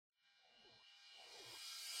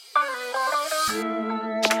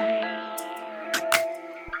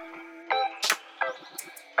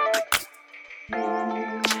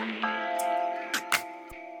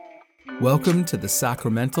Welcome to the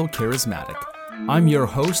Sacramental Charismatic. I'm your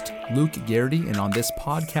host, Luke Garrity, and on this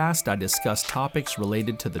podcast, I discuss topics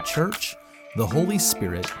related to the church, the Holy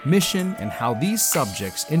Spirit, mission, and how these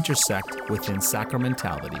subjects intersect within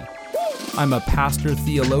sacramentality. I'm a pastor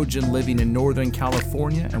theologian living in Northern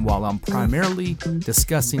California, and while I'm primarily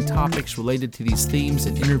discussing topics related to these themes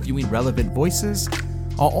and interviewing relevant voices,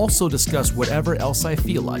 I'll also discuss whatever else I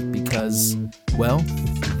feel like because, well,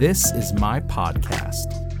 this is my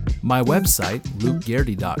podcast. My website,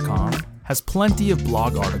 lukegarrity.com, has plenty of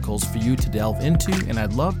blog articles for you to delve into, and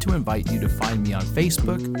I'd love to invite you to find me on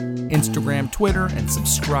Facebook, Instagram, Twitter, and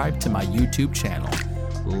subscribe to my YouTube channel.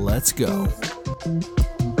 Let's go.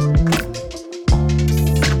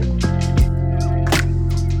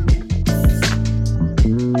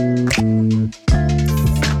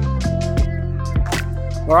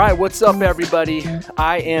 All right, what's up, everybody?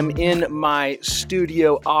 I am in my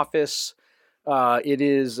studio office. It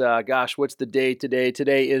is, what's the day today?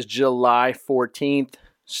 Today is July 14th,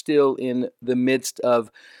 still in the midst of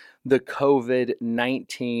the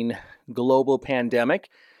COVID-19 global pandemic.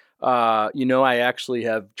 I actually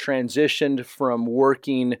have transitioned from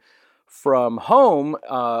working from home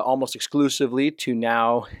almost exclusively to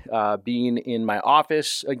now being in my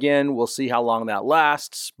office again. We'll see how long that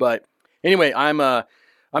lasts. But anyway,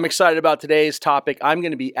 I'm excited about today's topic. I'm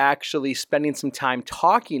going to be actually spending some time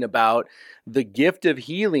talking about the gift of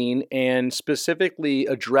healing and specifically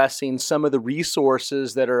addressing some of the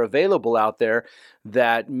resources that are available out there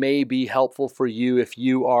that may be helpful for you if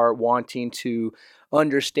you are wanting to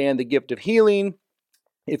understand the gift of healing,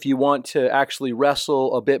 if you want to actually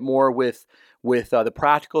wrestle a bit more with the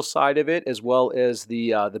practical side of it, as well as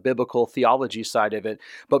the biblical theology side of it.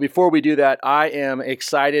 But before we do that, I am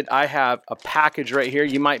excited. I have a package right here.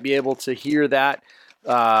 You might be able to hear that.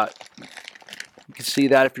 You can see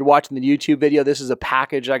that if you're watching the YouTube video. This is a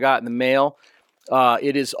package I got in the mail.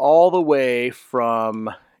 It is all the way from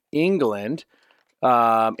England,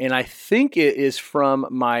 and I think it is from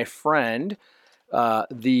my friend,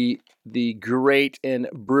 the great and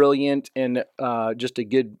brilliant and just a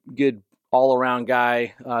good all-around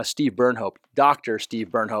guy, Steve Burnhope, Dr. Steve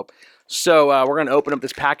Burnhope. So we're going to open up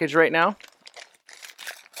this package right now.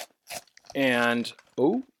 And,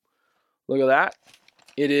 oh, look at that.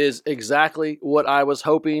 It is exactly what I was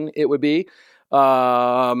hoping it would be.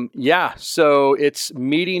 So it's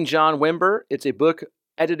Meeting John Wimber. It's a book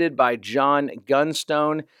edited by John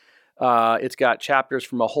Gunstone. It's got chapters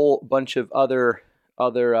from a whole bunch of other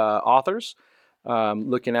authors.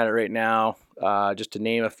 Looking at it right now, just to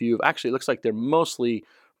name a few. Actually, it looks like they're mostly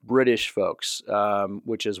British folks,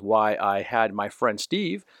 which is why I had my friend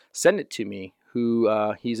Steve send it to me,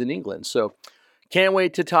 who he's in England. So can't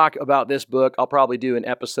wait to talk about this book. I'll probably do an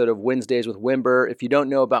episode of Wednesdays with Wimber. If you don't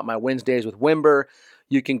know about my Wednesdays with Wimber,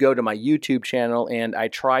 you can go to my YouTube channel, and I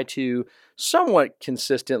try to somewhat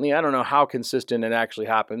consistently, I don't know how consistent it actually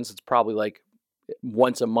happens. It's probably like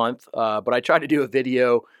once a month, but I try to do a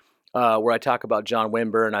video where I talk about John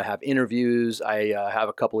Wimber, and I have interviews. I have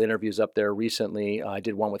a couple interviews up there recently. I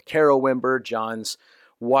did one with Carol Wimber, John's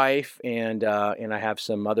wife, and I have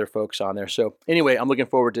some other folks on there. So anyway, I'm looking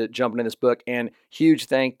forward to jumping in this book, and huge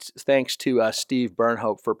thanks to Steve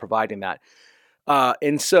Burnhope for providing that.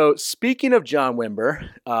 And so speaking of John Wimber,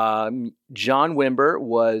 John Wimber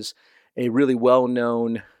was a really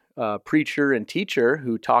well-known preacher and teacher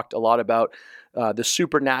who talked a lot about the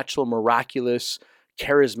supernatural, miraculous,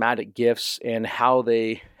 charismatic gifts and how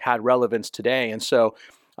they had relevance today. And so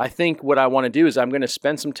I think what I want to do is I'm going to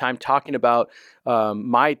spend some time talking about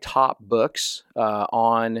my top books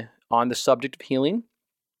on the subject of healing.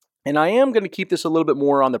 And I am going to keep this a little bit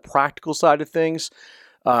more on the practical side of things.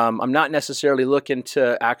 I'm not necessarily looking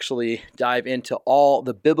to actually dive into all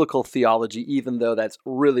the biblical theology, even though that's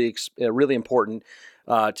really important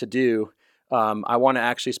to do. I want to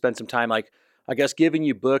actually spend some time giving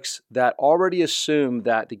you books that already assume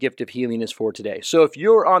that the gift of healing is for today. So if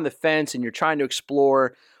you're on the fence and you're trying to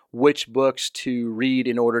explore which books to read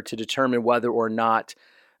in order to determine whether or not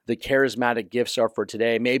the charismatic gifts are for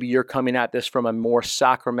today, maybe you're coming at this from a more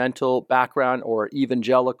sacramental background or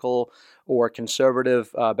evangelical or conservative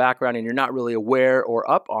background, and you're not really aware or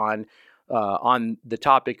up on the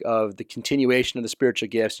topic of the continuation of the spiritual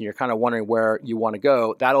gifts, and you're kind of wondering where you want to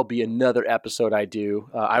go, that'll be another episode I do.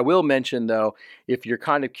 I will mention, though, if you're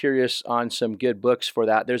kind of curious on some good books for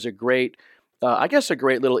that, there's a great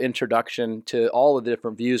little introduction to all of the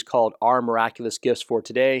different views called Our Miraculous Gifts for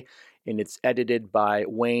Today. and it's edited by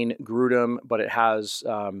Wayne Grudem, but it has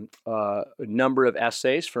a number of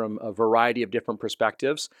essays from a variety of different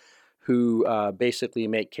perspectives who basically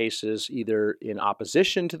make cases either in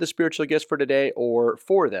opposition to the spiritual gifts for today or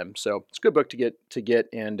for them. So it's a good book to get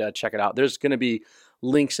and check it out. There's going to be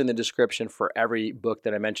links in the description for every book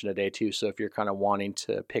that I mentioned today too. So if you're kind of wanting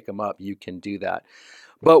to pick them up, you can do that.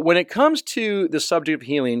 But when it comes to the subject of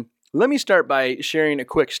healing, let me start by sharing a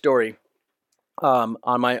quick story on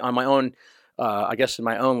my own, I guess in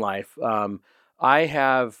my own life.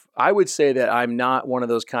 I would say that I'm not one of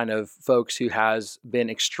those kind of folks who has been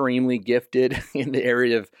extremely gifted in the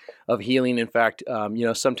area of healing. In fact,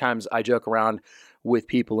 sometimes I joke around with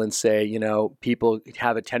people and say, people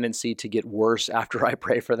have a tendency to get worse after I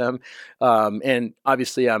pray for them. And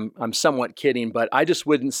obviously I'm somewhat kidding, but I just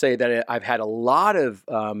wouldn't say that I've had a lot of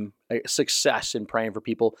success in praying for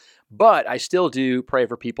people, but I still do pray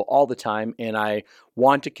for people all the time, and I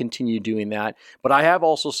want to continue doing that. But I have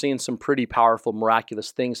also seen some pretty powerful,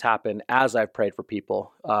 miraculous things happen as I've prayed for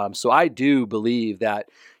people. So I do believe that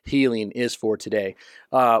healing is for today.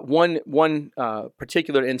 One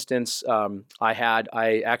particular instance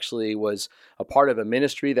I actually was a part of a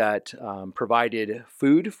ministry that provided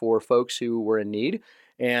food for folks who were in need.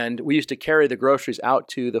 And we used to carry the groceries out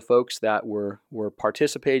to the folks that were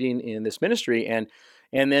participating in this ministry.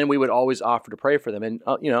 And then we would always offer to pray for them. And,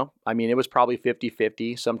 it was probably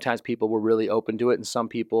 50-50. Sometimes people were really open to it and some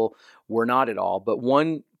people were not at all. But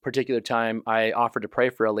one particular time I offered to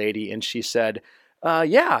pray for a lady and she said,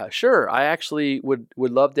 yeah, sure. I actually would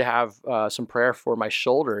love to have some prayer for my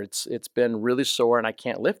shoulder. It's been really sore and I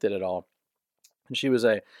can't lift it at all. And she was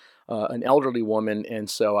an elderly woman, and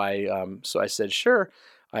so I said, sure,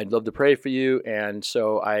 I'd love to pray for you. And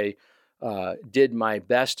so I did my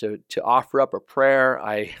best to offer up a prayer.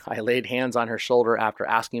 I laid hands on her shoulder after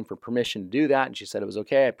asking for permission to do that, and she said it was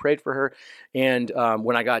okay. I prayed for her, and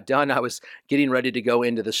when I got done, I was getting ready to go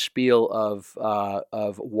into the spiel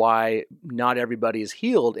of why not everybody is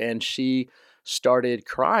healed, and she started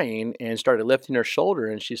crying and started lifting her shoulder,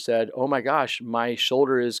 and she said, "Oh my gosh, my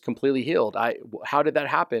shoulder is completely healed. How did that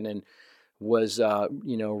happen?" And was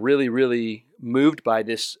really, really moved by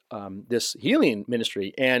this healing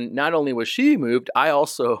ministry. And not only was she moved, I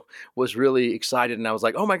also was really excited, and I was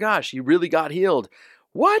like, "Oh my gosh, you really got healed!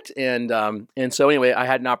 What?" And so anyway, I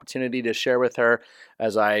had an opportunity to share with her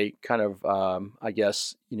as I kind of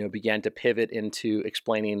began to pivot into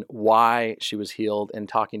explaining why she was healed and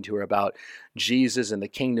talking to her about Jesus and the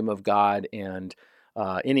kingdom of God. And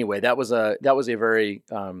anyway, that was a very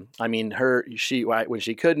when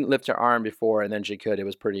she couldn't lift her arm before and then she could, it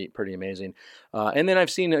was pretty amazing. And then I've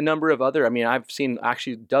seen a number of other. I've seen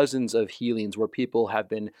actually dozens of healings where people have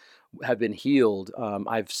been healed.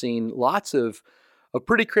 I've seen lots of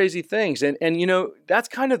pretty crazy things, and that's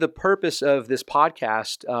kind of the purpose of this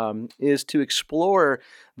podcast, is to explore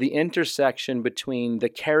the intersection between the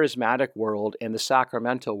charismatic world and the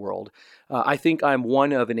sacramental world. I think I'm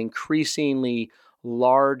one of an increasingly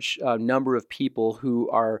large number of people who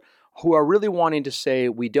are really wanting to say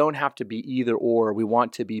we don't have to be either or, we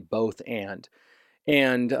want to be both and.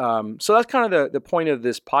 And so that's kind of the point of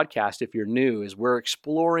this podcast, if you're new, is we're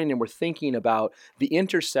exploring and we're thinking about the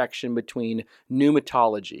intersection between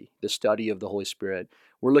pneumatology, the study of the Holy Spirit.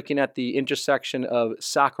 We're looking at the intersection of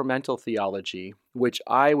sacramental theology, which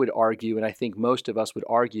I would argue, and I think most of us would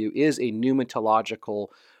argue, is a pneumatological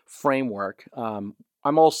framework.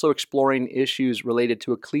 I'm also exploring issues related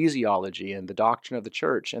to ecclesiology and the doctrine of the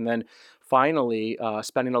church. And then finally,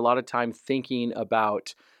 spending a lot of time thinking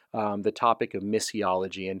about the topic of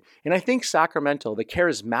missiology. And I think the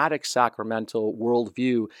charismatic sacramental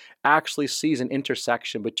worldview actually sees an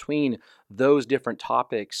intersection between those different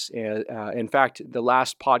topics. In fact, the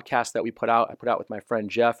last podcast that I put out with my friend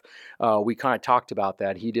Jeff, we kind of talked about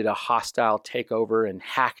that. He did a hostile takeover and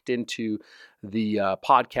hacked into the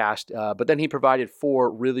podcast, but then he provided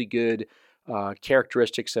 4 really good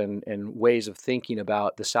characteristics and ways of thinking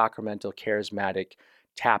about the sacramental charismatic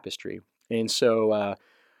tapestry. And so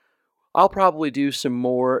I'll probably do some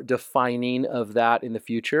more defining of that in the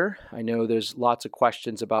future. I know there's lots of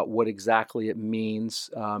questions about what exactly it means.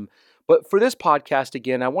 But for this podcast,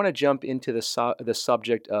 again, I want to jump into the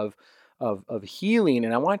subject of healing,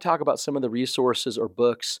 and I want to talk about some of the resources or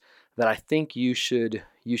books that I think you should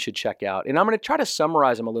check out. And I'm going to try to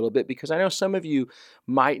summarize them a little bit because I know some of you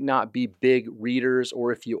might not be big readers,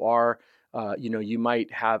 or if you are, you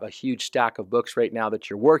might have a huge stack of books right now that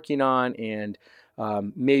you're working on, and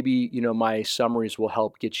maybe, my summaries will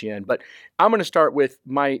help get you in. But I'm going to start with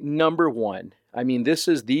my number one. This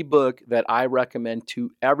is the book that I recommend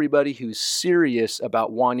to everybody who's serious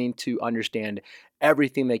about wanting to understand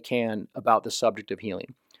everything they can about the subject of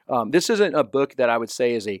healing. This isn't a book that I would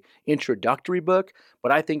say is a introductory book,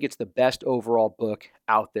 but I think it's the best overall book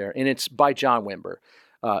out there, and it's by John Wimber.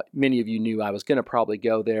 Many of you knew I was going to probably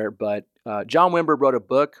go there, but John Wimber wrote a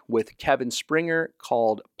book with Kevin Springer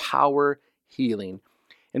called Power Healing.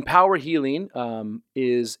 And Power Healing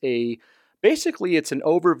is basically it's an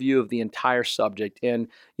overview of the entire subject. And,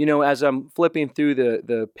 as I'm flipping through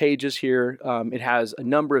the pages here, it has a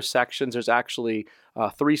number of sections. There's actually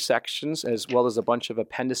 3 sections as well as a bunch of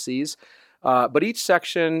appendices. But each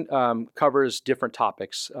section covers different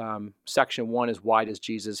topics. Section 1 is why does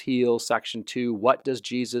Jesus heal? Section 2, what does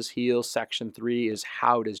Jesus heal? Section 3 is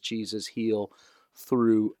how does Jesus heal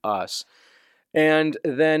through us? And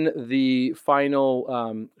then the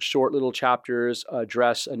final short little chapters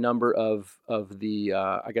address a number of the,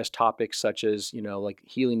 topics such as, like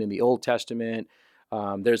healing in the Old Testament.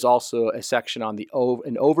 There's also a section on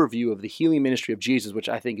an overview of the healing ministry of Jesus, which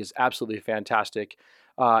I think is absolutely fantastic.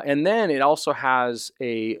 And then it also has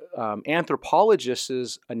a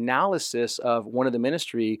anthropologist's analysis of one of the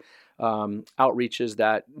ministry outreaches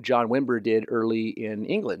that John Wimber did early in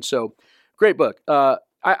England. So great book.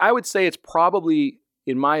 I would say it's probably,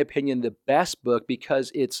 in my opinion, the best book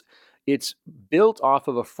because it's built off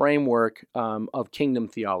of a framework of kingdom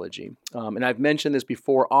theology. And I've mentioned this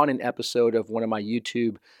before on an episode of one of my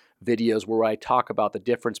YouTube videos where I talk about the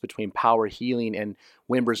difference between Power Healing and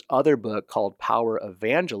Wimber's other book called Power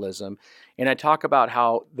Evangelism. And I talk about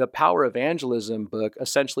how the Power Evangelism book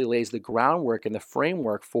essentially lays the groundwork and the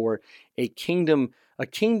framework for a kingdom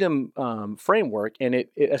framework, and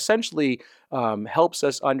it essentially helps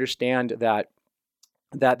us understand that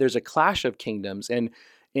there's a clash of kingdoms, and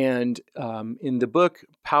in the book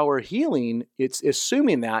Power Healing, it's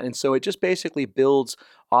assuming that, and so it just basically builds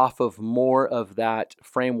off of more of that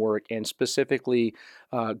framework and specifically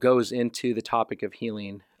goes into the topic of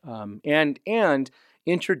healing and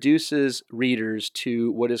introduces readers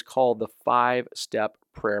to what is called the 5-step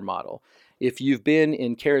prayer model. If you've been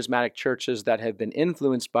in charismatic churches that have been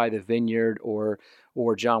influenced by the Vineyard or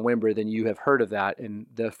John Wimber, then you have heard of that. And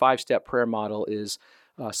the 5-step prayer model is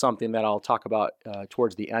something that I'll talk about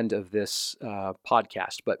towards the end of this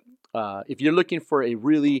podcast. But if you're looking for a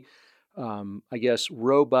really,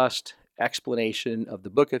 robust explanation of the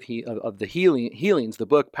book of the healings, the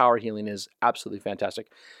book Power Healing is absolutely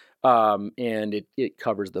fantastic. And it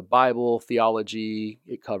covers the Bible, theology,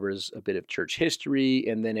 it covers a bit of church history,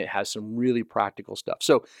 and then it has some really practical stuff.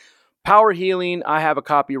 So Power Healing, I have a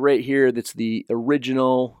copy right here that's the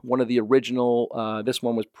original, one of the original. This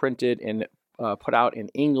one was printed and put out in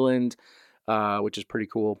England, which is pretty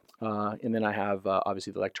cool. And then I have,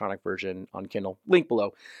 obviously, the electronic version on Kindle. Link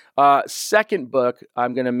below. Second book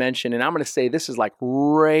I'm going to mention, and I'm going to say this is like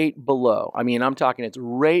right below. I mean, I'm talking it's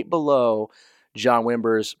right below John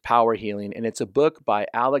Wimber's Power Healing, and it's a book by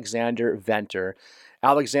Alexander Venter.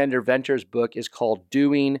 Alexander Venter's book is called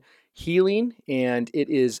Doing Healing, and it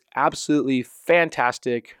is absolutely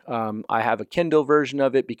fantastic. I have a Kindle version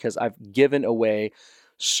of it because I've given away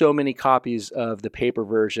so many copies of the paper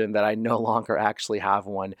version that I no longer actually have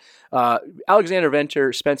one. Alexander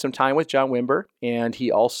Venter spent some time with John Wimber, and he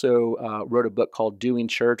also wrote a book called Doing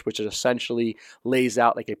Church, which essentially lays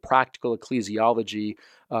out like a practical ecclesiology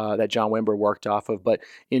that John Wimber worked off of. But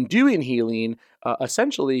in Doing Healing,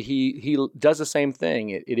 essentially he does the same thing.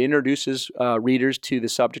 It introduces readers to the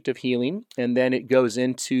subject of healing, and then it goes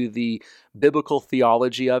into the biblical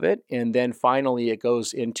theology of it, and then finally it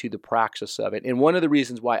goes into the praxis of it. And one of the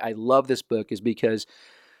reasons why I love this book is because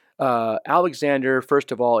Alexander,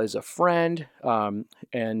 first of all, is a friend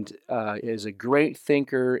and is a great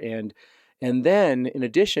thinker, and then in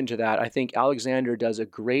addition to that, I think Alexander does a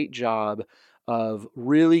great job of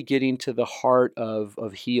really getting to the heart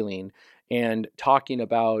of healing and talking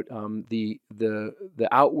about the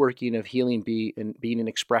outworking of healing being an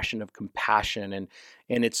expression of compassion,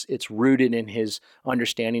 and it's rooted in his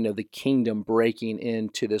understanding of the kingdom breaking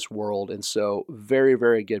into this world. And so very,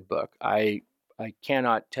 very good book. I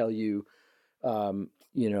cannot tell you how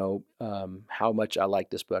much I like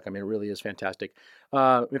this book. I mean, it really is fantastic.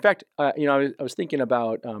 In fact, I was thinking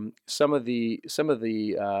about some of the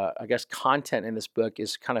content in this book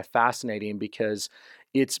is kind of fascinating because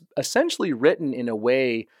it's essentially written in a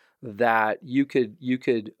way that you could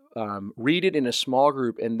read it in a small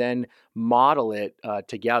group and then model it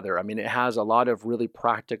together. I mean, it has a lot of really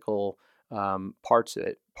practical parts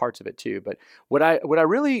of it too. But what I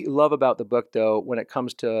really love about the book, though, when it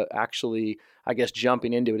comes to actually, I guess,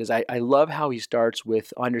 jumping into it, is I love how he starts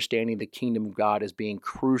with understanding the kingdom of God as being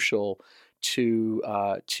crucial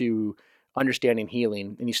to understanding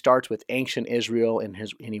healing, and he starts with ancient Israel, and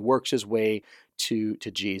he works his way to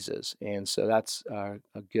Jesus, and so that's a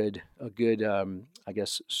good I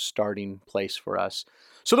guess starting place for us.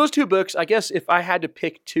 So those two books, I guess, if I had to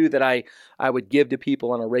pick two that I would give to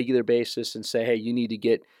people on a regular basis and say, hey, you need to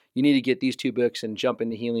get these two books and jump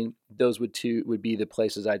into healing, those would be the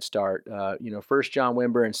places I'd start. First John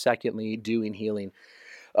Wimber, and secondly Doing Healing.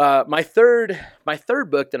 My third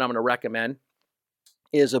book that I'm going to recommend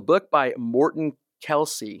is a book by Morton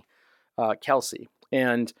Kelsey,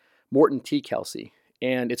 and Morton T. Kelsey,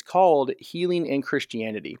 and it's called Healing and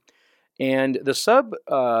Christianity. And the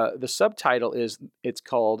subtitle is, it's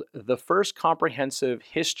called The First Comprehensive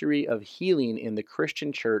History of Healing in the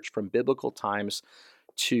Christian Church from Biblical Times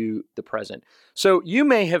to the Present. So you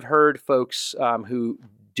may have heard folks who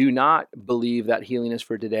do not believe that healing is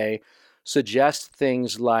for today suggest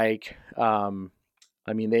things like,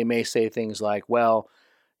 they may say things like, well,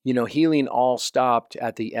 healing all stopped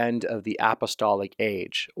at the end of the apostolic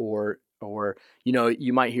age, or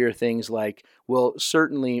you might hear things like, well,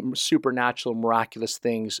 certainly supernatural, miraculous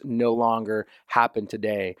things no longer happen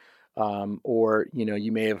today. Or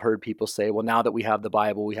you may have heard people say, well, now that we have the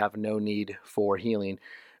Bible, we have no need for healing.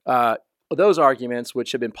 Those arguments,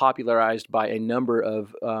 which have been popularized by a number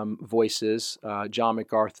of voices, John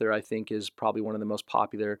MacArthur, I think, is probably one of the most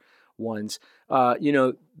popular ones.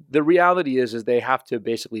 The reality is they have to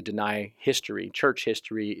basically deny history, church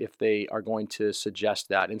history, if they are going to suggest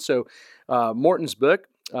that. And so Morton's book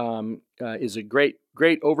is a great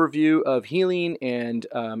overview of healing, and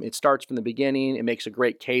it starts from the beginning. It makes a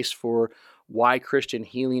great case for why Christian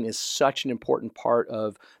healing is such an important part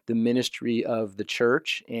of the ministry of the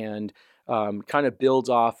church, and kind of builds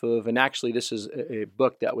off of, and actually this is a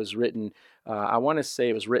book that was written, I want to say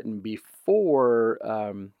it was written before,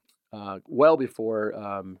 well before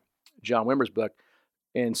John Wimber's book,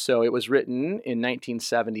 and so it was written in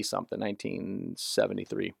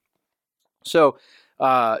 1973. So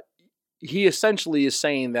he essentially is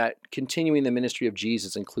saying that continuing the ministry of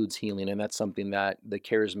Jesus includes healing, and that's something that the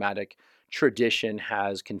charismatic tradition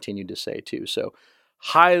has continued to say too. So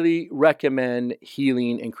highly recommend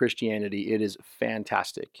Healing and Christianity. It is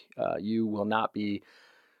fantastic. You will not be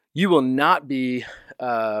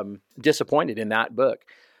disappointed in that book.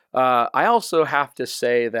 I also have to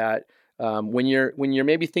say that when you're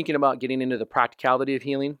maybe thinking about getting into the practicality of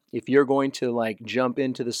healing, if you're going to jump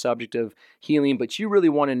into the subject of healing, but you really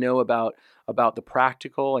want to know about the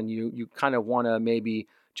practical, and you kind of want to maybe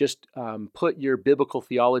just put your biblical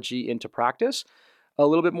theology into practice a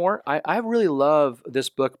little bit more, I really love this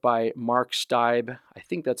book by Mark Steib. I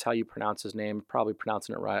think that's how you pronounce his name. Probably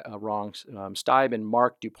pronouncing it wrong. Steib and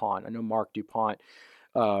Mark Dupont. I know Mark Dupont.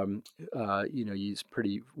 He's a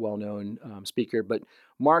pretty well-known speaker, but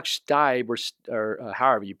Mark Steib, or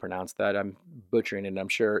however you pronounce that, I'm butchering it, I'm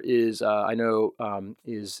sure, is in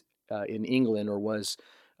England, or was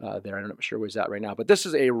there. I'm not sure where he's at right now. But this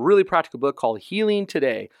is a really practical book called Healing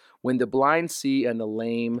Today: When the Blind See and the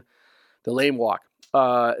Lame Walk.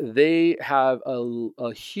 They have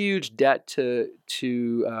a huge debt to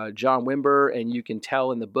John Wimber, and you can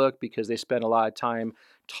tell in the book because they spend a lot of time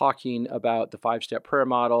talking about the 5-step prayer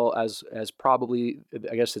model as probably,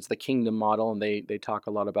 I guess it's the kingdom model, and they talk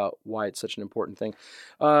a lot about why it's such an important thing.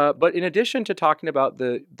 But in addition to talking about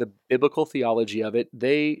the biblical theology of it,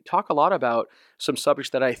 they talk a lot about some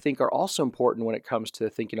subjects that I think are also important when it comes to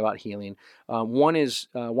thinking about healing.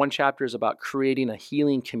 One chapter is about creating a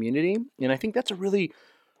healing community, and I think that's a really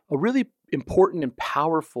important and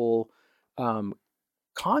powerful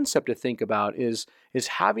concept to think about, is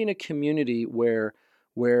having a community where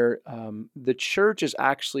the church is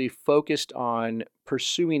actually focused on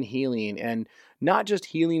pursuing healing, and not just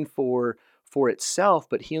healing for itself,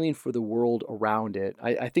 but healing for the world around it.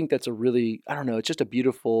 I think that's a really, it's just a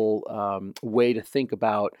beautiful way to think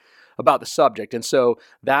about the subject. And so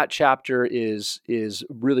that chapter is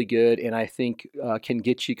really good, and I think can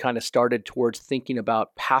get you kind of started towards thinking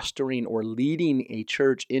about pastoring or leading a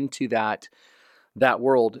church into that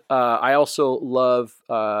world. I also love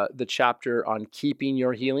the chapter on keeping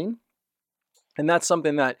your healing. And that's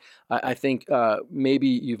something that I think maybe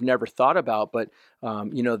you've never thought about, but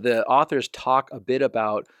the authors talk a bit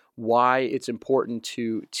about why it's important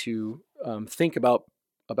to think about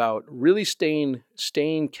really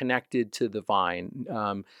staying connected to the vine.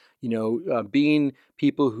 Being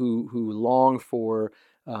people who long for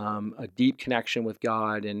a deep connection with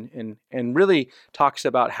God, and really talks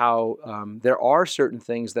about how there are certain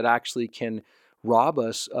things that actually can rob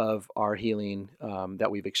us of our healing that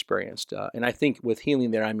we've experienced. And I think with healing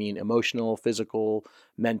there, I mean emotional, physical,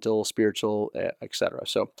 mental, spiritual, etc.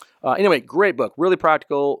 So anyway, great book, really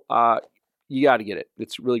practical. you got to get it.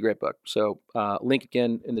 It's a really great book. So link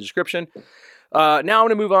again in the description. Now I'm going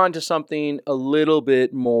to move on to something a little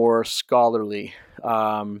bit more scholarly.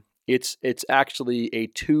 It's actually a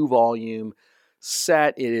 2-volume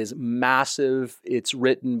set. It is massive. It's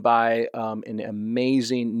written by an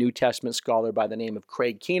amazing New Testament scholar by the name of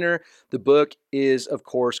Craig Keener. The book is, of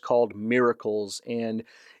course, called Miracles, and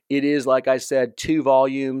it is, like I said, 2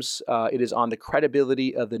 volumes. It is on the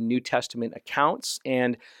credibility of the New Testament accounts,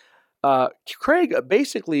 and Craig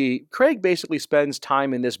basically spends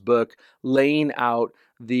time in this book laying out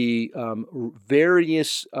the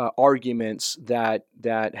various arguments that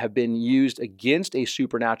have been used against a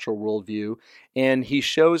supernatural worldview, and he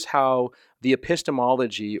shows how the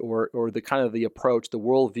epistemology or the kind of the approach, the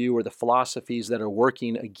worldview or the philosophies that are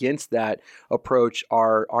working against that approach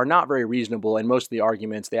are not very reasonable, and most of the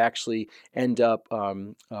arguments they actually end up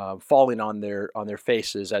falling on their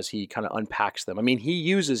faces as he kind of unpacks them. I mean, he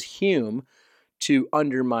uses Hume to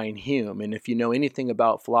undermine Hume. And if you know anything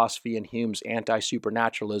about philosophy and Hume's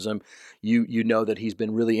anti-supernaturalism, you know that he's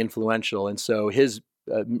been really influential. And so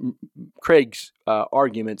Craig's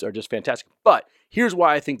arguments are just fantastic. But here's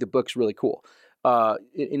why I think the book's really cool.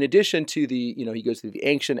 In addition to he goes through the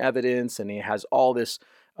ancient evidence, and he has all this,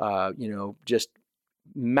 just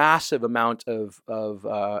massive amount of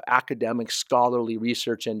academic scholarly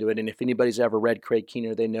research into it. And if anybody's ever read Craig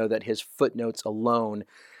Keener, they know that his footnotes alone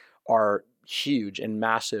are huge and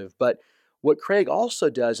massive. But what Craig also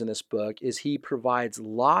does in this book is he provides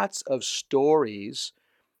lots of stories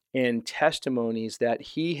and testimonies that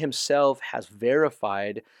he himself has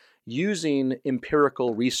verified using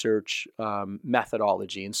empirical research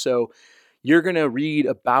methodology. And so you're going to read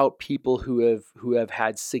about people who have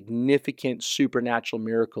had significant supernatural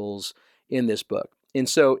miracles in this book. And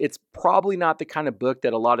so it's probably not the kind of book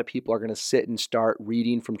that a lot of people are going to sit and start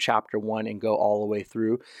reading from chapter 1 and go all the way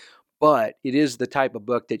through. But it is the type of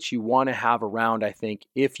book that you want to have around, I think,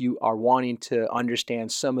 if you are wanting to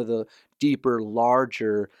understand some of the deeper,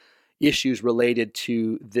 larger issues related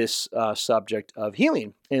to this subject of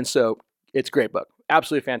healing. And so it's a great book.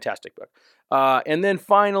 Absolutely fantastic book. And then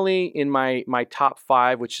finally, in my top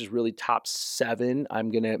 5, which is really top 7, I'm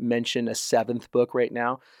going to mention a 7th book right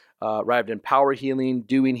now. Arrived in Power Healing,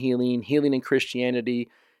 Doing Healing, Healing in Christianity,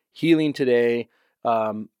 Healing Today,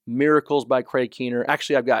 Miracles by Craig Keener.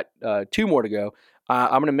 Actually, I've got 2 more to go. I'm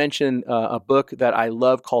going to mention a book that I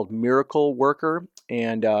love called Miracle Worker.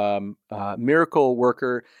 And Miracle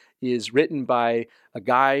Worker is written by a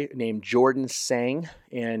guy named Jordan Sang.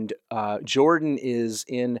 And Jordan is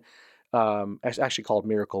in, it's actually called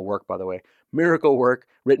Miracle Work, by the way. Miracle Work,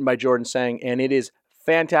 written by Jordan Sang. And it is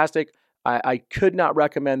fantastic. I could not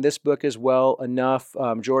recommend this book as well enough.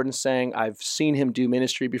 Jordan Sang, I've seen him do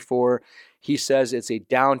ministry before. He says it's a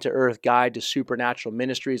down-to-earth guide to supernatural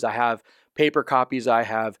ministries. I have paper copies. I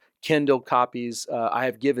have Kindle copies. I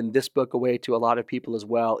have given this book away to a lot of people as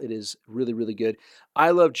well. It is really, really good. I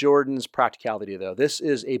love Jordan's practicality, though. This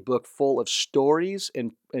is a book full of stories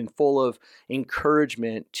and full of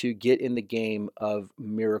encouragement to get in the game of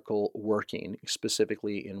miracle working,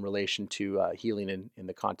 specifically in relation to healing in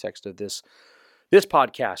the context of this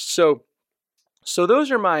podcast. So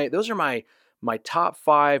those are my top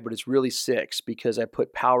 5, but it's really 6 because I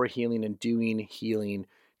put Power Healing and Doing Healing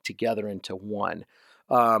together into one.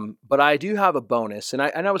 But I do have a bonus, and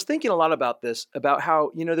I was thinking a lot about this, about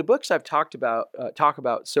how the books I've talk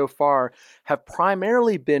about so far have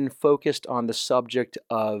primarily been focused on the subject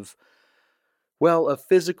of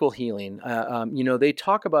physical healing. They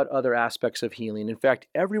talk about other aspects of healing. In fact,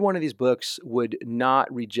 every one of these books would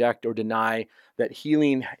not reject or deny that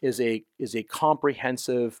healing is a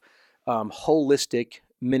comprehensive, holistic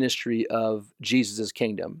ministry of Jesus's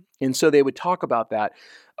kingdom. And so they would talk about that.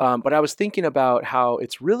 But I was thinking about how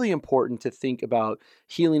it's really important to think about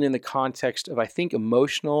healing in the context of, I think,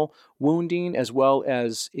 emotional wounding, as well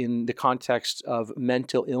as in the context of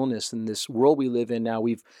mental illness. In this world we live in now,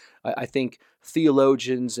 I think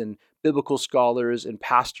theologians and biblical scholars and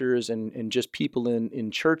pastors and just people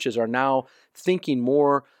in churches are now thinking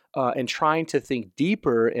more and trying to think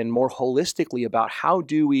deeper and more holistically about how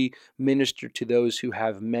do we minister to those who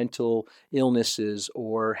have mental illnesses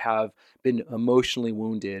or have been emotionally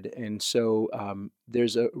wounded. And so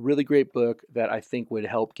there's a really great book that I think would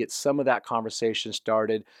help get some of that conversation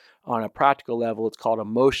started on a practical level. It's called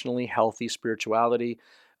Emotionally Healthy Spirituality.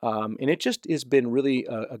 And it just has been really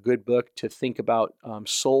a good book to think about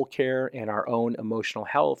soul care and our own emotional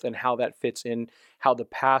health and how that fits in, how the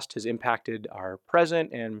past has impacted our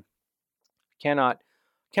present, and cannot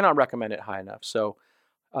recommend it high enough. So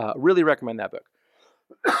really recommend that book.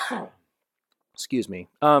 Excuse me.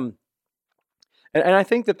 And I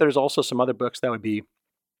think that there's also some other books that would be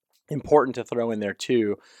important to throw in there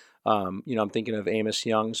too. I'm thinking of Amos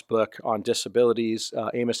Young's book on disabilities.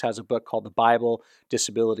 Amos has a book called The Bible,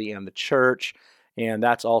 Disability, and the Church. And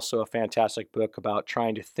that's also a fantastic book about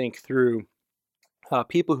trying to think through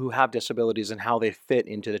people who have disabilities and how they fit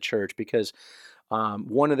into the church. Because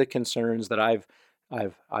one of the concerns that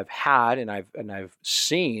I've had and I've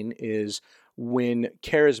seen is when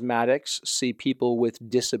charismatics see people with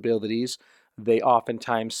disabilities, they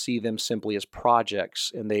oftentimes see them simply as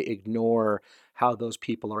projects, and they ignore how those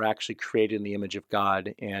people are actually created in the image of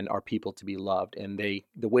God and are people to be loved. And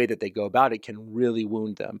the way that they go about it can really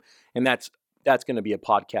wound them. And that's going to be a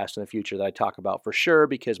podcast in the future that I talk about for sure,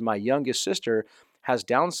 because my youngest sister has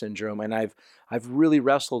Down syndrome, and I've really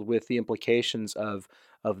wrestled with the implications of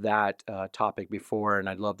that topic before, and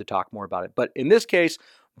I'd love to talk more about it. But in this case,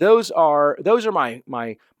 those are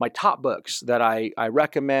my top books that I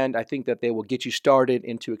recommend. I think that they will get you started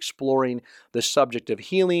into exploring the subject of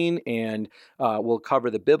healing, and we'll cover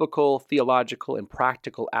the biblical, theological, and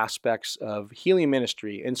practical aspects of healing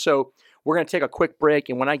ministry. And so we're going to take a quick break,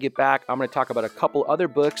 and when I get back, I'm going to talk about a couple other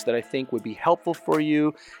books that I think would be helpful for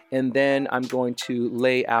you, and then I'm going to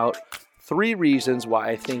lay out 3 reasons why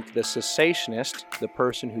I think the cessationist, the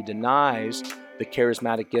person who denies the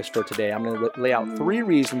charismatic gifts for today, I'm going to lay out 3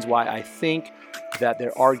 reasons why I think that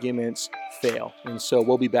their arguments fail. And so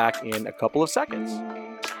we'll be back in a couple of seconds.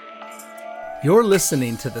 You're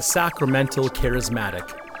listening to the Sacramental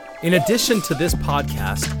Charismatic. In addition to this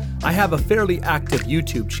podcast, I have a fairly active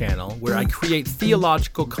YouTube channel where I create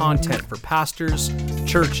theological content for pastors,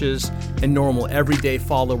 churches, and normal everyday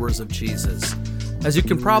followers of Jesus. As you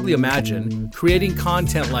can probably imagine, creating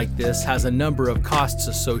content like this has a number of costs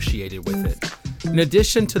associated with it. In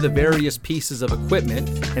addition to the various pieces of equipment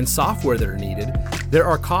and software that are needed, there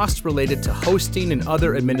are costs related to hosting and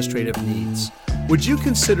other administrative needs. Would you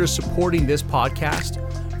consider supporting this podcast?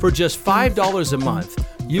 For just $5 a month,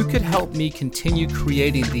 you could help me continue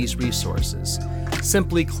creating these resources.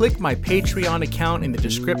 Simply click my Patreon account in the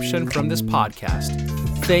description from this podcast.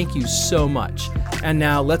 Thank you so much. And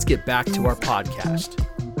now let's get back to our podcast.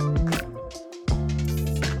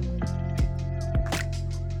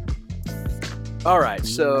 All right,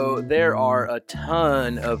 so there are a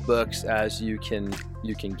ton of books, as you can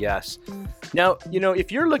guess. Now,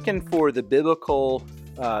 if you're looking for the biblical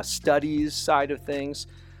studies side of things,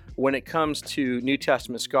 when it comes to New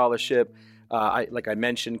Testament scholarship, like I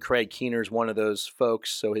mentioned, Craig Keener is one of those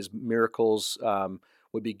folks, so his Miracles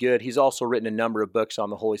would be good. He's also written a number of books on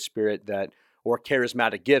the Holy Spirit or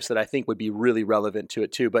charismatic gifts that I think would be really relevant to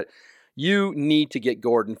it too. But you need to get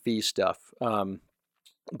Gordon Fee's stuff.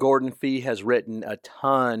 Gordon Fee has written a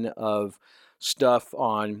ton of stuff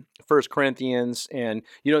on 1 Corinthians, and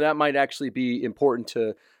that might actually be important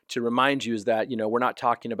to remind you, is that we're not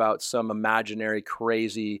talking about some imaginary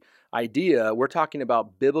crazy idea. We're talking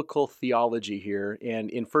about biblical theology here. And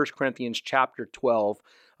in 1 Corinthians chapter 12,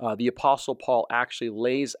 the Apostle Paul actually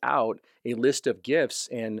lays out a list of gifts,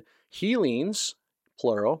 and healings,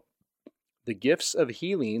 plural, the gifts of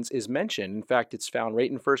healings is mentioned. In fact, it's found right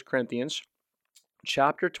in 1 Corinthians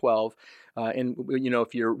chapter 12. And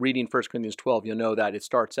if you're reading 1 Corinthians 12, you'll know that it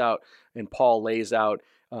starts out and Paul lays out,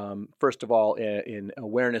 first of all, in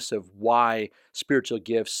awareness of why spiritual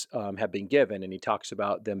gifts have been given. And he talks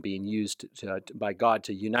about them being used by God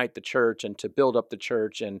to unite the church and to build up the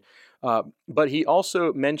church. And but he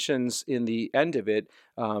also mentions in the end of it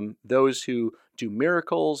those who do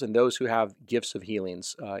miracles and those who have gifts of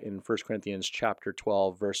healings in 1 Corinthians chapter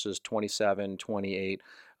 12, verses 27, 28.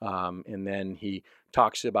 And then he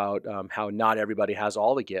talks about how not everybody has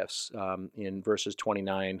all the gifts in verses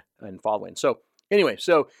 29 and following. So anyway,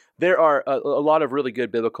 so there are a lot of really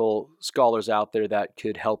good biblical scholars out there that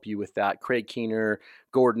could help you with that. Craig Keener,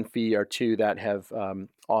 Gordon Fee are 2 that have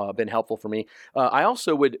been helpful for me. I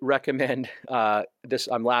also would recommend this.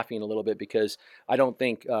 I'm laughing a little bit because I don't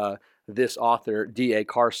think this author, D.A.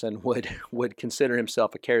 Carson, would consider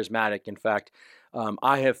himself a charismatic. In fact,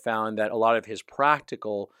 I have found that a lot of his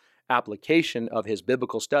practical application of his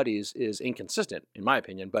biblical studies is inconsistent, in my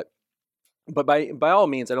opinion. But by all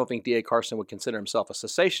means, I don't think D.A. Carson would consider himself a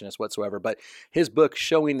cessationist whatsoever. But his book,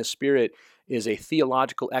 Showing the Spirit, is a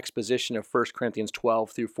theological exposition of 1 Corinthians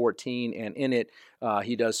 12 through 14. And in it,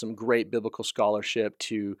 he does some great biblical scholarship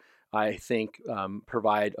to, I think,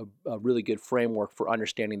 provide a really good framework for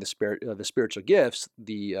understanding the spiritual gifts,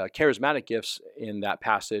 the charismatic gifts in that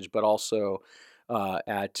passage, but also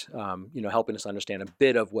at helping us understand a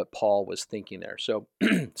bit of what Paul was thinking there.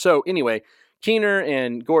 So anyway, Keener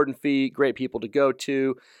and Gordon Fee, great people to go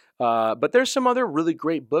to. But there's some other really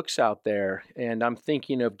great books out there, and I'm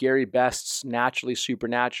thinking of Gary Best's Naturally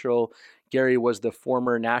Supernatural. Gary was the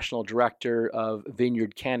former national director of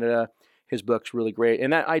Vineyard Canada. His book's really great.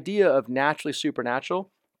 And that idea of naturally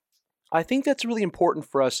supernatural, I think that's really important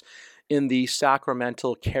for us in the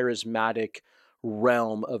sacramental, charismatic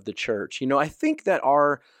realm of the church. I think that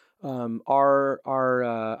I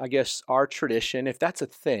guess our tradition, if that's a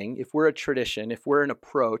thing, if we're a tradition, if we're an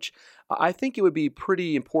approach, I think it would be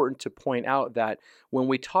pretty important to point out that when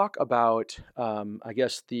we talk about, I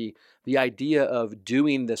guess the idea of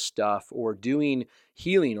doing this stuff or doing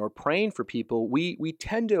healing or praying for people, we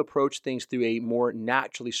tend to approach things through a more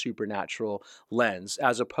naturally supernatural lens,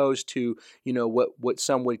 as opposed to what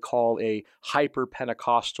some would call a hyper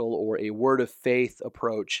Pentecostal or a word of faith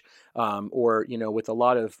approach, or with a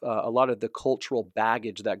lot of the cultural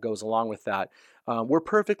baggage that goes along with that. We're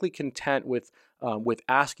perfectly content with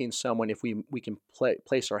asking someone if we can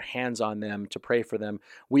place our hands on them to pray for them.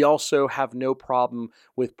 We also have no problem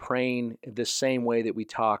with praying the same way that we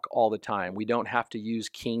talk all the time. We don't have to use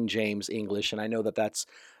King James English, and I know that that's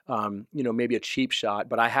maybe a cheap shot,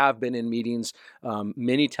 but I have been in meetings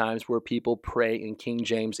many times where people pray in King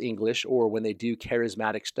James English, or when they do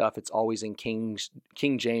charismatic stuff, it's always in King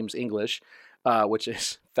James English. Which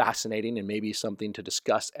is fascinating and maybe something to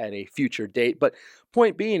discuss at a future date. But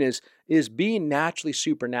point being is being naturally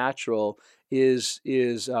supernatural is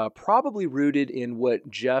probably rooted in what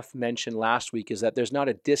Jeff mentioned last week, is that there's not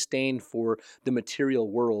a disdain for the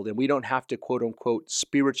material world, and we don't have to quote unquote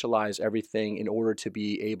spiritualize everything in order to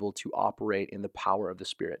be able to operate in the power of the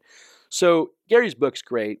Spirit. So Gary's book's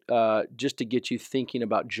great, just to get you thinking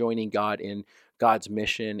about joining God in God's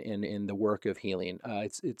mission and in the work of healing.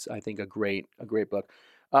 It's I think a great book.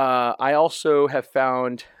 I also have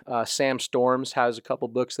found Sam Storms has a couple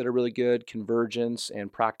books that are really good, Convergence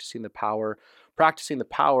and Practicing the Power. Practicing the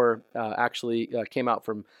Power actually came out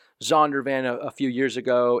from Zondervan a few years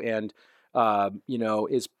ago, and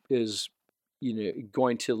is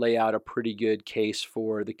going to lay out a pretty good case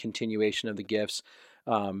for the continuation of the gifts.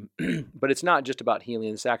 But it's not just about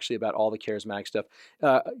healing. It's actually about all the charismatic stuff.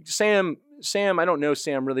 Sam, I don't know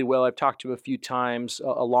Sam really well. I've talked to him a few times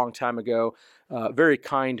a long time ago. Very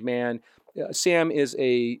kind man. Sam is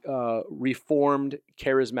a Reformed,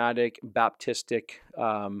 charismatic, Baptistic,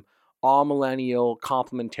 all-millennial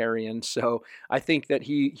complementarian. So I think that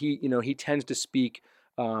he tends to speak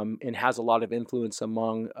and has a lot of influence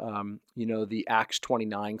among the Acts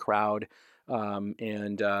 29 crowd.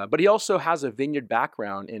 But he also has a Vineyard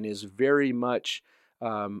background and is very much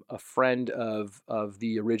a friend of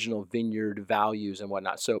the original Vineyard values and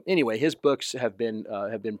whatnot. So anyway, his books have been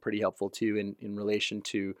pretty helpful too in relation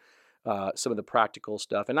to some of the practical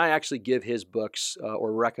stuff. And I actually give his books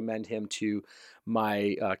or recommend him to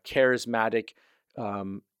my charismatic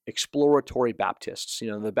exploratory Baptists,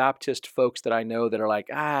 the Baptist folks that I know that are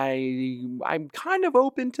like, I'm kind of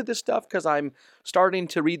open to this stuff because I'm starting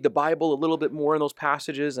to read the Bible a little bit more in those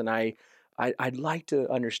passages, and I'd like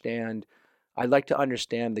to understand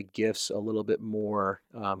the gifts a little bit more.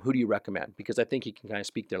 Who do you recommend? Because I think he can kind of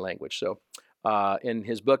speak their language. So in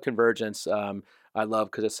his book Convergence, I love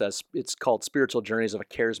because it says it's called Spiritual Journeys of a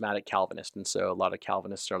Charismatic Calvinist, and so a lot of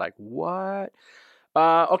Calvinists are like, what?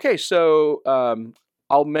 Okay, so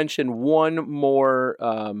I'll mention one more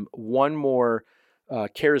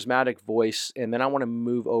charismatic voice, and then I want to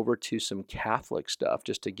move over to some Catholic stuff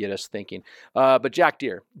just to get us thinking. But Jack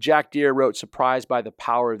Deere wrote Surprised by the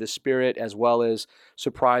Power of the Spirit, as well as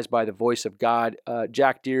Surprised by the Voice of God.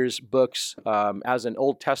 Jack Deere's books, as an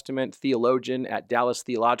Old Testament theologian at Dallas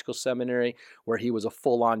Theological Seminary, where he was a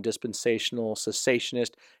full-on dispensational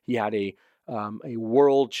cessationist, he had a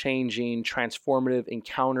world-changing, transformative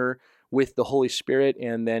encounter with the Holy Spirit,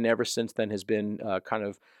 and then ever since then has been kind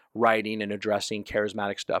of writing and addressing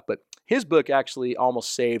charismatic stuff. But his book actually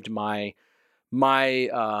almost saved my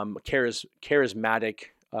charismatic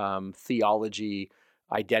theology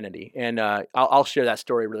identity. And I'll share that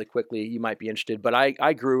story really quickly. You might be interested. But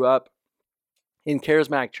I grew up in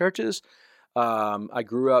charismatic churches. I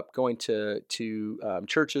grew up going to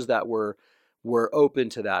churches that were open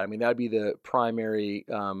to that. I mean, that would be the primary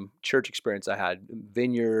church experience I had.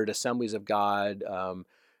 Vineyard, Assemblies of God,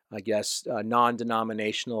 I guess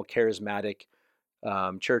non-denominational charismatic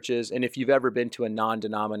churches. And if you've ever been to a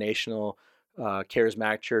non-denominational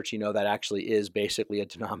charismatic church, you know that actually is basically a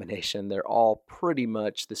denomination. They're all pretty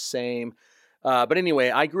much the same. But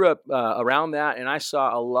anyway, I grew up around that, and I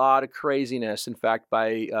saw a lot of craziness. In fact,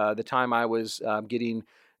 by the time I was getting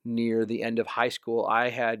near the end of high school, I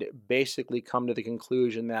had basically come to the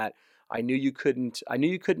conclusion that I knew you couldn't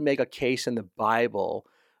make a case in the Bible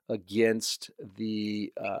against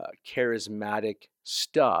the charismatic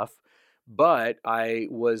stuff, but I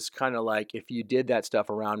was kind of like, if you did that stuff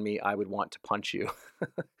around me, I would want to punch you.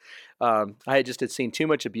 I had seen too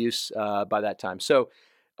much abuse by that time. So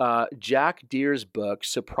Jack Deere's book,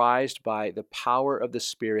 Surprised by the Power of the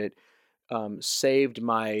Spirit, saved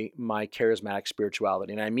my charismatic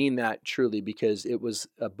spirituality. And I mean that truly, because it was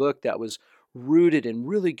a book that was rooted in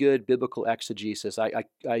really good biblical exegesis.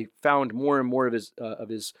 I found more and more of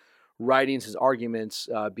his writings, his arguments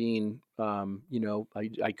being,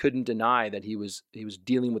 I couldn't deny that he was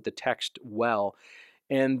dealing with the text well.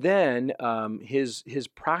 And then his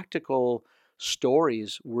practical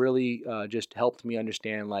stories really just helped me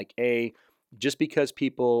understand, like, just because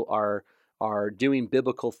people are doing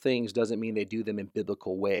biblical things doesn't mean they do them in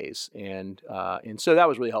biblical ways, and so that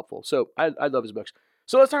was really helpful. So I love his books.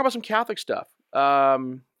 So let's talk about some Catholic stuff,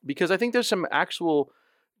 because I think there's some actual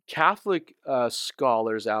Catholic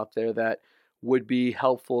scholars out there that would be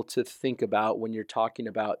helpful to think about when you're talking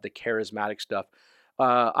about the charismatic stuff.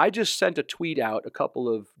 I just sent a tweet out a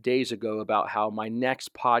couple of days ago about how my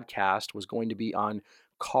next podcast was going to be on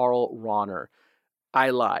Karl Rahner. I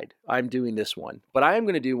lied. I'm doing this one, but I am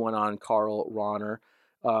going to do one on Karl Rahner.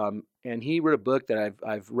 And he wrote a book that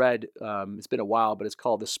I've read. It's been a while, but it's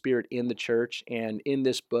called The Spirit in the Church. And in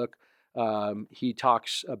this book, he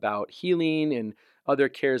talks about healing and other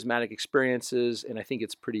charismatic experiences, and I think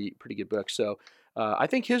it's pretty good book. So I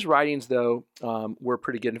think his writings, though, were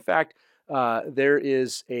pretty good. In fact, there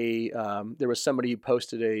was somebody who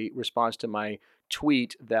posted a response to my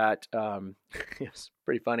tweet that it's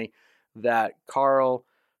pretty funny, that Karl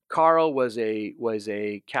was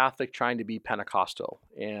a Catholic trying to be Pentecostal,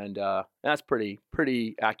 and that's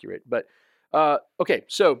pretty accurate. But okay,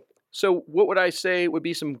 so what would I say would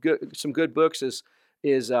be some good books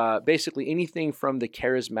is basically anything from the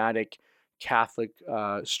charismatic Catholic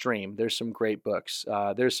stream. There's some great books.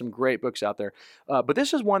 There's some great books out there. But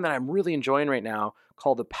this is one that I'm really enjoying right now,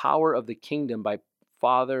 called The Power of the Kingdom by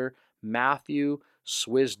Father Matthew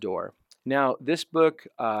Swisdor. Now, this book,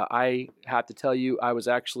 I have to tell you, I was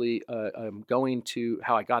actually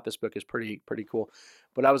how I got this book is pretty cool.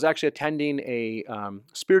 But I was actually attending a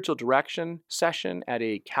spiritual direction session at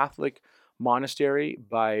a Catholic monastery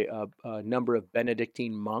by a number of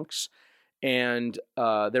Benedictine monks. And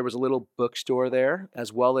there was a little bookstore there,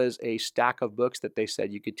 as well as a stack of books that they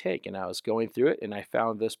said you could take. And I was going through it, and I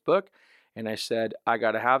found this book, and I said, I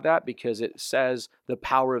got to have that because it says The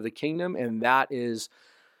Power of the Kingdom, and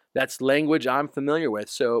that's language I'm familiar with.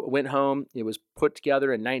 So I went home. It was put together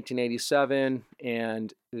in 1987,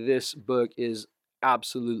 and this book is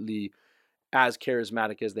absolutely as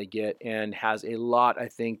charismatic as they get, and has a lot, I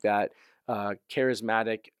think, that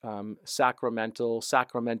charismatic, sacramental,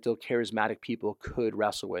 charismatic people could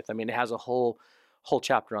wrestle with. I mean, it has a whole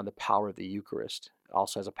chapter on the power of the Eucharist. It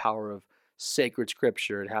also has a power of sacred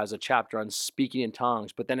scripture. It has a chapter on speaking in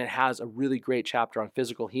tongues, but then it has a really great chapter on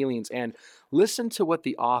physical healings. And listen to what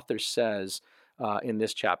the author says in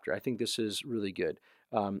this chapter. I think this is really good.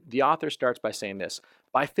 The author starts by saying this: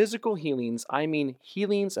 by physical healings, I mean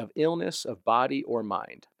healings of illness of body or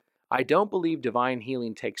mind. I don't believe divine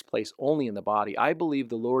healing takes place only in the body. I believe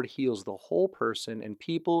the Lord heals the whole person, and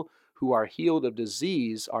people who are healed of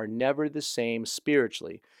disease are never the same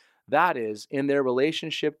spiritually. That is, in their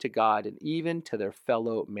relationship to God and even to their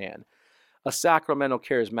fellow man. A sacramental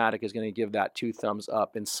charismatic is going to give that 2 thumbs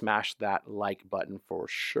up and smash that like button for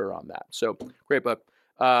sure on that. So, great book.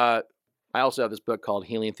 I also have this book called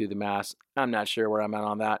Healing Through the Mass. I'm not sure where I'm at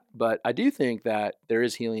on that, but I do think that there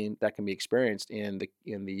is healing that can be experienced in the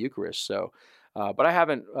Eucharist. So, but I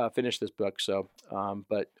haven't finished this book. So,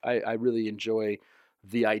 but I really enjoy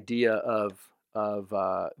the idea of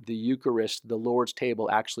the Eucharist, the Lord's table,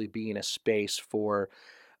 actually being a space for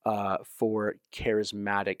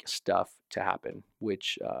charismatic stuff to happen,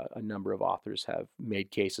 which a number of authors have made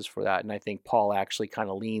cases for that. And I think Paul actually kind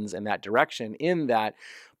of leans in that direction, in that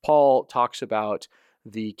Paul talks about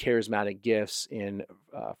the charismatic gifts in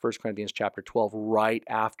 1 Corinthians chapter 12, right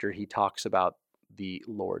after he talks about the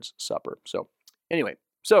Lord's Supper. So anyway,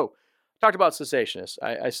 talked about cessationists.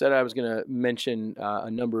 I said I was going to mention a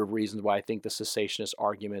number of reasons why I think the cessationist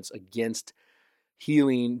arguments against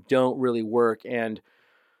healing don't really work. And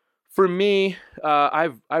for me,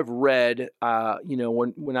 I've read,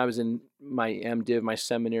 when I was in my MDiv, my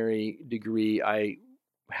seminary degree, I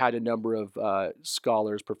had a number of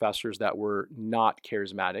scholars, professors that were not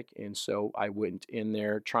charismatic. And so I went in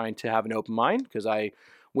there trying to have an open mind, because I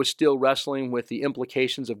was still wrestling with the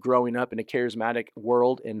implications of growing up in a charismatic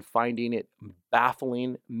world and finding it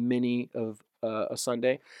baffling many of a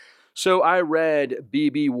Sunday. So I read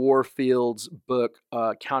B.B. Warfield's book,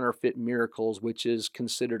 Counterfeit Miracles, which is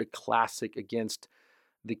considered a classic against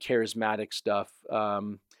the charismatic stuff.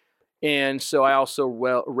 And so I also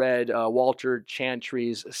read Walter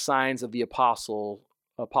Chantry's Signs of the Apostles,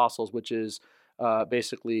 which is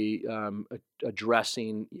basically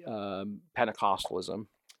addressing Pentecostalism.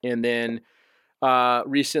 And then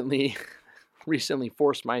recently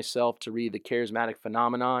forced myself to read The Charismatic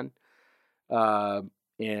Phenomenon.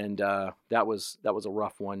 And that was a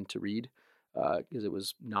rough one to read because it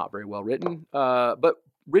was not very well written. But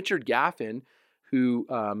Richard Gaffin, who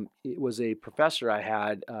was a professor I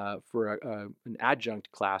had for an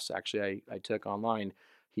adjunct class, actually, I took online.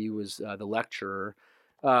 He was the lecturer.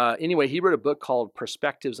 Anyway, he wrote a book called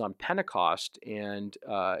Perspectives on Pentecost, and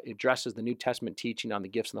it addresses the New Testament teaching on the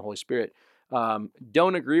gifts and the Holy Spirit.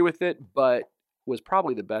 Don't agree with it, but was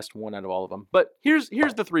probably the best one out of all of them. But here's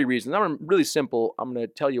the three reasons. I'm really simple. I'm going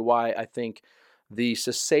to tell you why I think the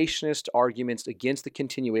cessationist arguments against the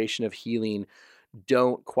continuation of healing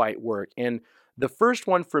don't quite work. And the first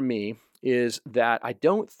one for me is that I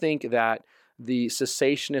don't think that the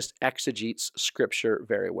cessationist exegetes Scripture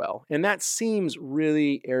very well. And that seems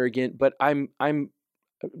really arrogant, but I'm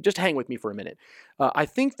just hang with me for a minute. I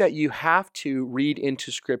think that you have to read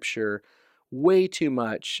into Scripture way too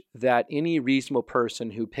much that any reasonable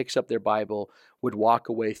person who picks up their Bible would walk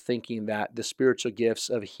away thinking that the spiritual gifts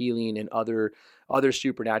of healing and other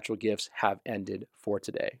supernatural gifts have ended for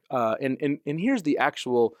today. And here's the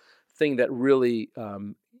actual thing that really,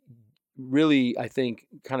 I think,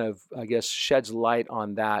 kind of, I guess, sheds light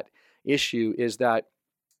on that issue is that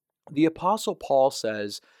the Apostle Paul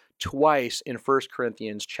says twice in 1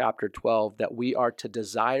 Corinthians chapter 12 that we are to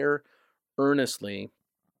desire earnestly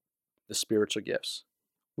the spiritual gifts.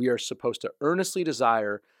 We are supposed to earnestly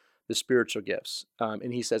desire the spiritual gifts.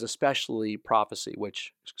 And he says especially prophecy,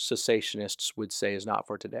 which cessationists would say is not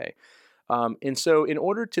for today. And so in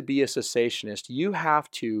order to be a cessationist, you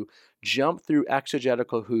have to jump through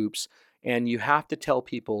exegetical hoops, and you have to tell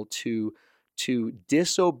people to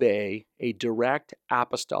disobey a direct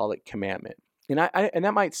apostolic commandment. And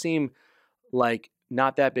that might seem like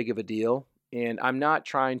not that big of a deal. And I'm not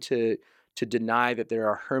trying to deny that there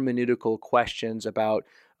are hermeneutical questions about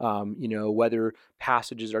whether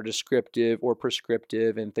passages are descriptive or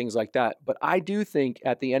prescriptive and things like that. But I do think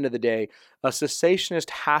at the end of the day, a cessationist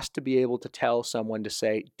has to be able to tell someone to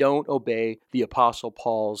say, don't obey the Apostle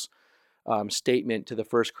Paul's statement to the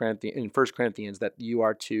 1 Corinthians that you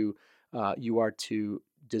are to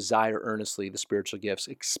desire earnestly the spiritual gifts,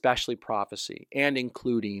 especially prophecy, and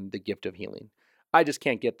including the gift of healing. I just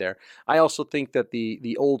can't get there. I also think that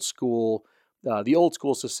the old school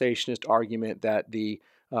cessationist argument that the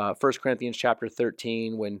 1 Corinthians chapter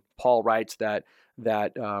 13, when Paul writes that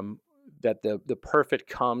the perfect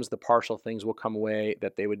comes, the partial things will come away,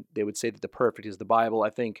 that they would say that the perfect is the Bible. I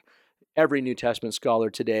think every New Testament scholar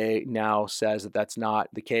today now says that that's not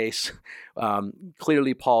the case.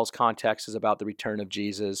 Clearly, Paul's context is about the return of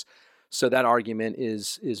Jesus. So that argument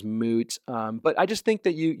is moot. But I just think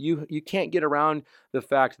that you can't get around the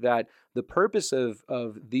fact that the purpose of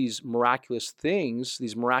these miraculous things,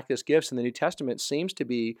 these miraculous gifts in the New Testament seems to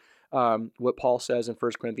be what Paul says in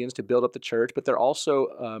 1 Corinthians, to build up the church, but they're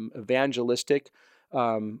also evangelistic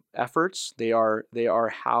efforts. They are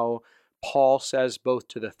how Paul says both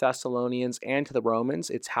to the Thessalonians and to the Romans.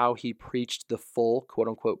 It's how he preached the full, quote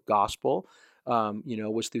unquote, gospel.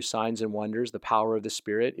 Was through signs and wonders, the power of the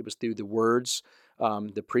Spirit. It was through the words,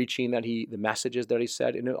 the preaching the messages that he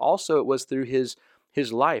said, and it was through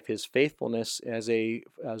his life, his faithfulness as a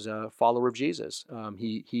follower of Jesus.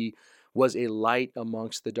 He was a light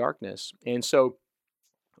amongst the darkness, and so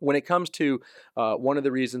when it comes to one of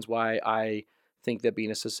the reasons why I think that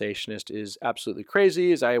being a cessationist is absolutely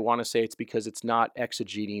crazy is I want to say it's because it's not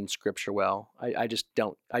exegeting Scripture well. I just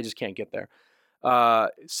can't get there.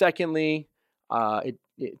 Secondly,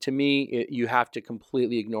 to me, you have to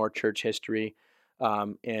completely ignore church history,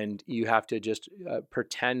 and you have to just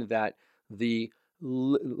pretend that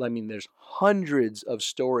there's hundreds of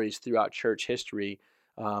stories throughout church history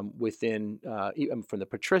within even from the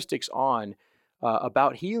patristics on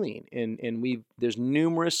about healing, and there's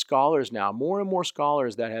numerous scholars now, more and more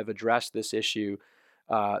scholars that have addressed this issue,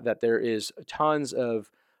 that there is tons of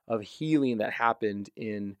healing that happened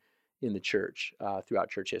in the church throughout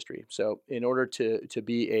church history. So in order to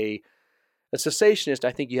be a cessationist,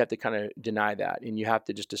 I think you have to kind of deny that, and you have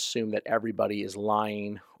to just assume that everybody is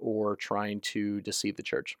lying or trying to deceive the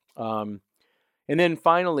church. And then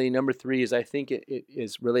finally, number three is, I think it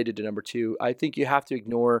is related to number two. I think you have to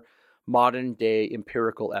ignore modern day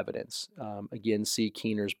empirical evidence. Again, see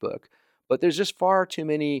Keener's book. But there's just far too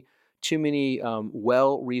many too many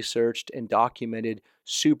well-researched and documented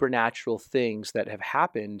supernatural things that have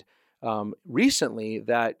happened recently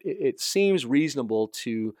that it seems reasonable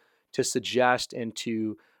to suggest and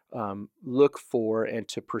to look for and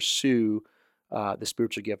to pursue the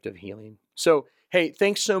spiritual gift of healing. So, hey,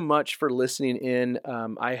 thanks so much for listening in.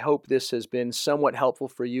 I hope this has been somewhat helpful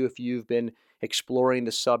for you if you've been exploring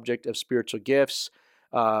the subject of spiritual gifts.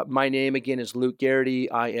 My name, again, is Luke Garrity.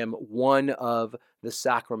 I am one of the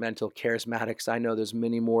Sacramental Charismatics. I know there's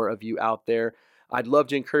many more of you out there. I'd love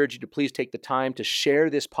to encourage you to please take the time to share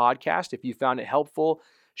this podcast. If you found it helpful,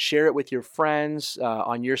 share it with your friends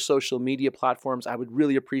on your social media platforms. I would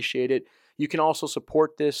really appreciate it. You can also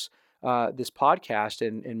support this podcast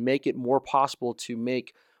and make it more possible to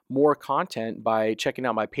make more content by checking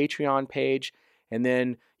out my Patreon page. And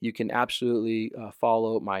then you can absolutely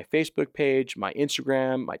follow my Facebook page, my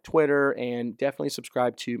Instagram, my Twitter, and definitely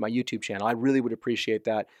subscribe to my YouTube channel. I really would appreciate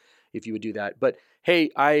that if you would do that. But hey,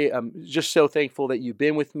 I am just so thankful that you've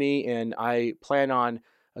been with me, and I plan on,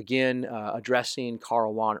 again, addressing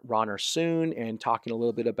Karl Rahner soon and talking a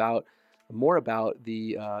little bit more about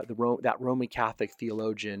that Roman Catholic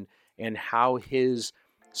theologian and how his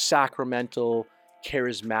sacramental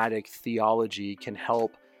charismatic theology can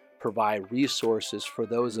help provide resources for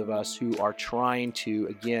those of us who are trying to,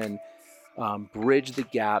 again, bridge the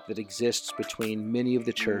gap that exists between many of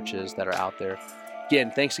the churches that are out there. Again,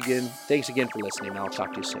 thanks again for listening. I'll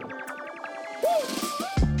talk to you soon.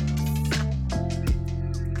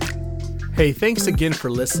 Hey, thanks again for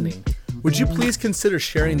listening. Would you please consider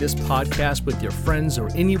sharing this podcast with your friends or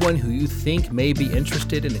anyone who you think may be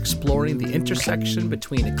interested in exploring the intersection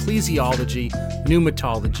between ecclesiology,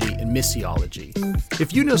 pneumatology, and missiology?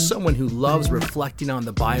 If you know someone who loves reflecting on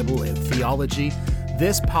the Bible and theology,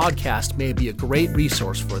 this podcast may be a great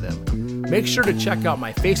resource for them. Make sure to check out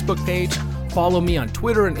my Facebook page, follow me on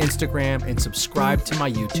Twitter and Instagram, and subscribe to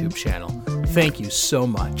my YouTube channel. Thank you so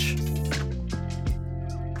much.